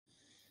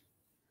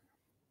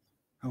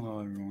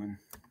Hello, everyone.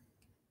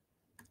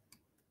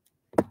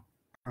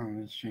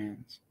 I'm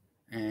Chance,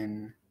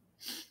 and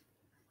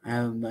I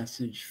have a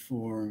message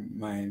for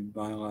my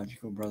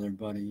biological brother,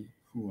 Buddy,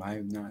 who I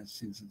have not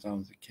seen since I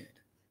was a kid.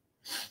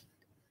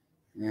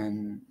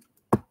 And,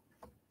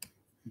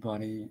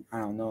 Buddy, I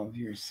don't know if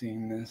you're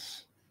seeing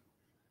this,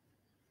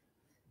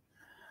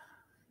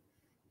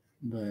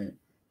 but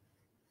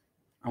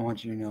I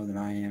want you to know that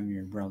I am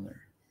your brother.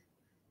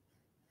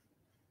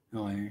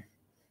 Okay?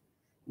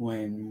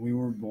 When we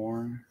were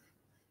born,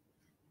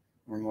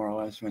 or more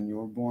or less when you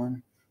were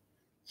born,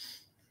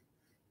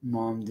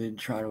 Mom did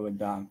try to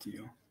adopt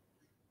you.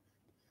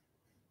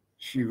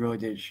 She really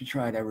did. She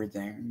tried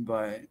everything,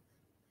 but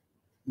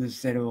the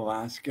state of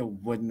Alaska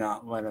would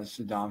not let us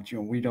adopt you,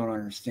 and we don't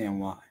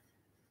understand why.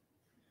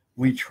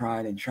 We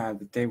tried and tried,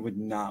 but they would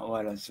not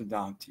let us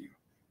adopt you.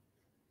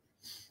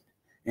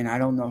 And I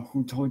don't know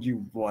who told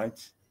you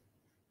what.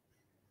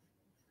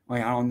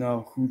 Like, I don't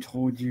know who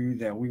told you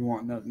that we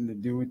want nothing to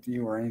do with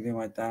you or anything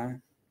like that,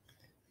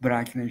 but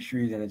I can assure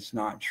you that it's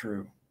not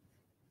true.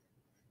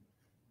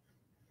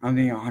 I'm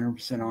being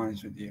 100%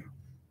 honest with you.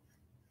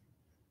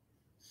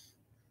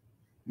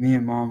 Me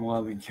and Mom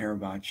love and care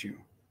about you.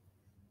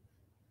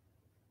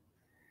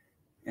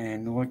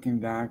 And looking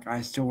back,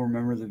 I still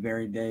remember the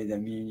very day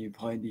that me and you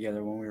played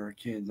together when we were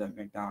kids at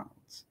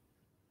McDonald's.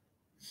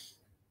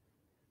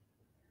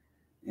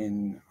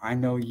 And I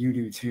know you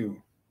do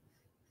too.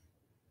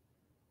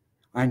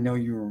 I know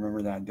you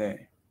remember that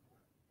day.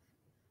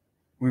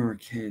 We were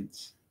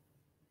kids.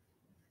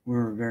 We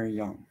were very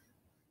young.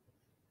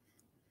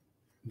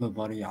 But,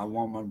 buddy, I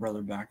want my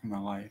brother back in my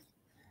life.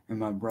 And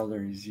my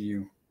brother is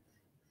you.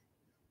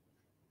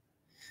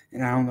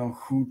 And I don't know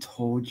who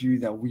told you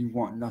that we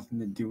want nothing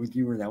to do with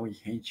you or that we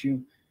hate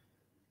you,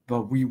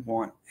 but we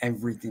want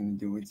everything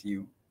to do with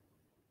you.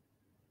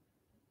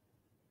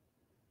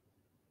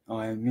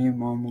 Me and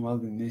Mom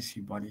love and miss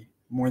you, buddy,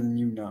 more than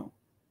you know.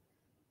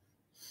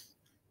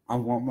 I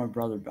want my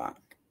brother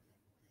back.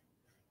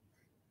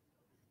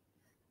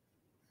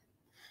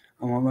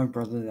 I want my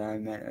brother that I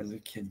met as a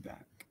kid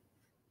back.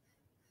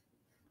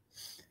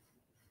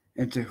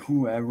 And to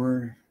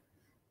whoever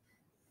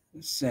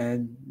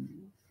said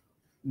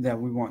that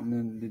we want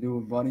nothing to do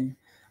with Buddy,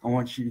 I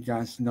want you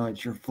guys to know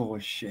that you're full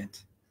of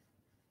shit.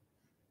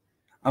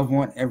 I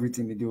want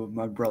everything to do with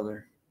my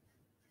brother.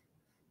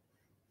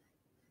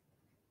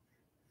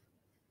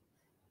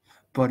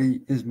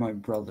 Buddy is my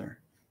brother.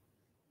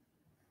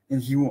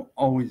 And he will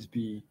always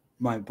be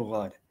my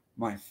blood,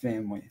 my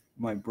family,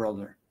 my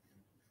brother.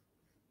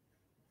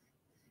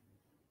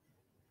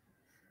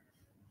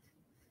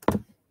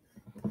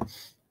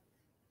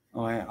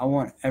 I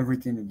want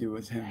everything to do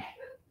with him.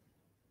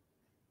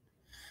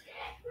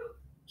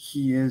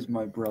 He is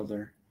my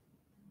brother.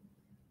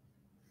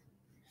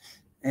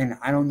 And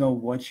I don't know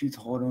what you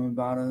told him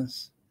about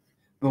us,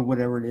 but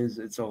whatever it is,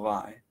 it's a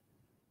lie.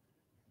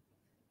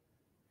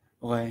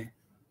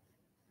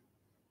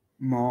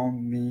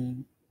 Mom,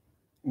 me,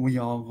 we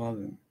all love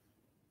him.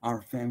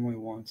 Our family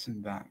wants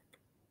him back.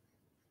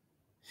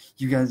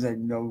 You guys had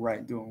no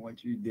right doing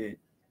what you did.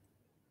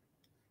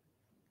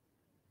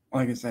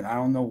 Like I said, I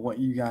don't know what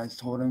you guys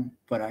told him,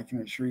 but I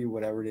can assure you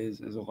whatever it is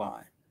a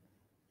lie.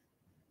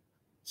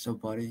 So,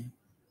 buddy,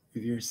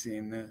 if you're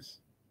seeing this,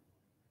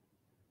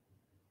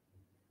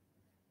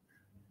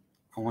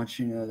 I want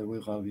you to know that we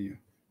love you.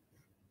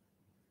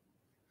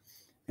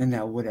 And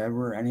that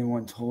whatever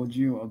anyone told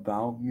you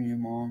about me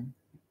and Mom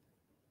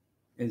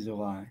is a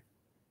lie.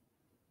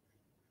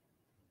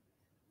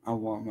 I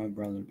want my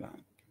brother back.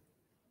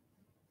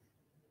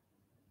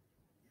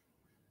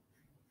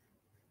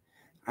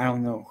 I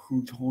don't know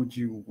who told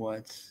you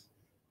what.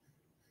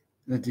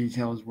 The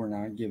details were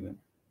not given.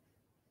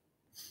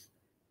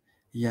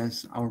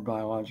 Yes, our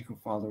biological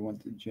father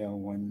went to jail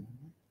when,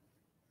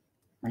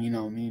 me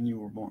and you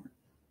were born.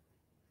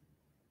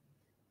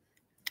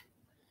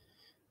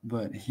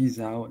 But he's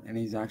out and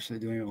he's actually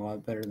doing a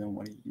lot better than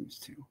what he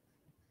used to.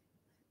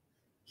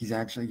 He's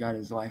actually got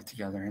his life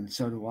together, and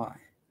so do I.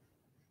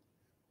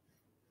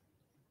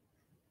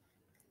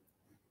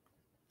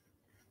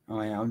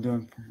 I'm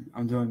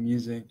doing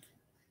music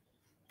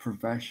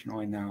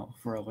professionally now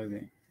for a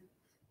living.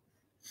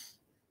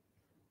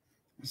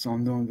 So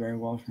I'm doing very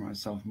well for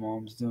myself.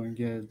 Mom's doing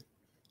good.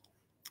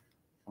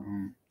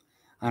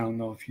 I don't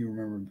know if you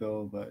remember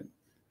Bill, but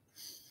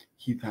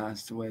he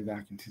passed away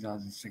back in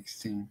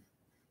 2016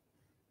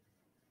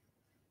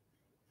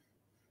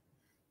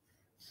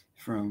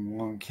 from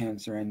lung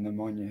cancer and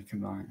pneumonia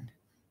combined.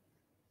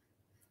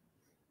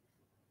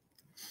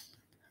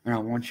 And I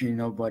want you to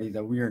know, buddy,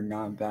 that we are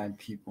not bad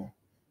people.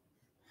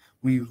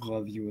 We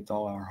love you with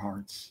all our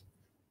hearts,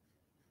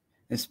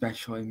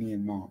 especially me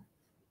and Mom.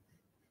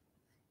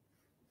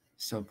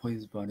 So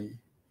please, buddy,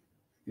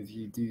 if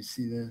you do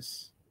see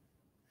this,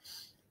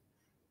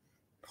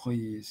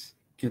 please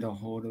get a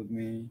hold of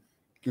me,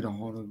 get a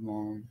hold of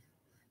Mom,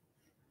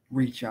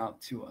 reach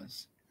out to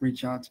us.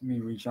 Reach out to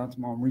me, reach out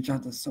to Mom, reach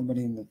out to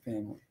somebody in the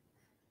family.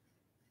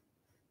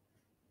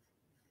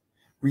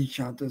 reach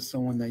out to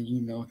someone that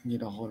you know can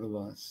get a hold of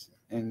us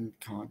and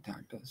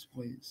contact us,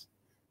 please.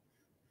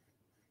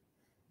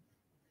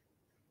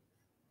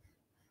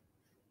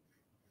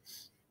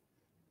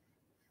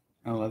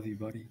 I love you,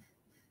 buddy.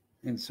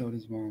 And so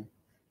does Mom.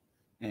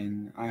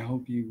 And I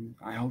hope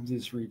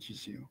this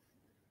reaches you.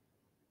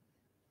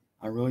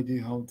 I really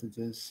do hope that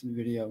this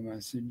video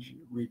message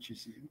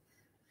reaches you.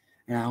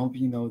 And I hope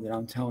you know that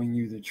I'm telling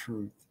you the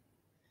truth.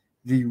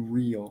 The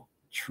real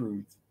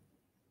truth.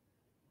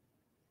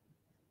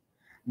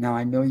 Now,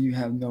 I know you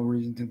have no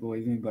reason to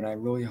believe me, but I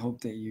really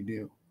hope that you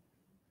do.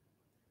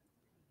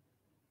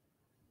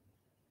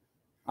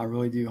 I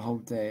really do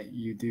hope that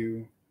you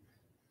do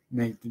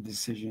make the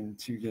decision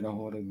to get a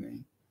hold of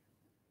me.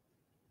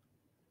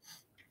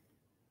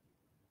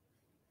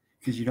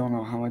 Because you don't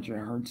know how much it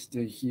hurts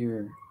to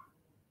hear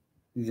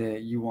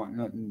that you want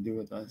nothing to do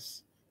with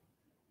us.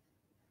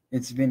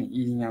 It's been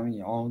eating at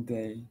me all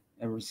day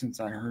ever since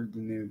I heard the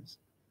news.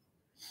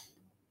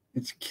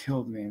 It's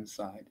killed me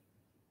inside.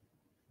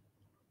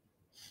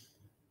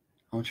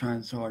 I'm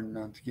trying so hard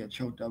not to get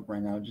choked up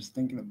right now just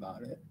thinking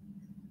about it.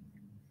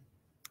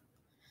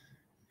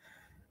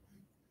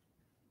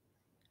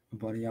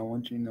 Buddy, I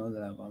want you to know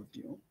that I love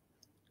you.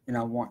 And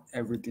I want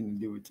everything to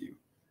do with you.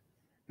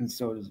 And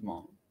so does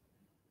Mom.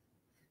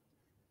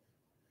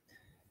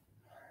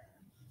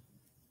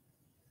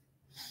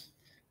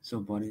 So,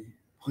 buddy,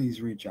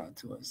 please reach out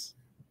to us.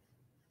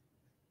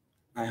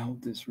 I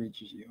hope this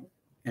reaches you.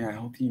 And I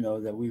hope you know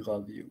that we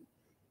love you.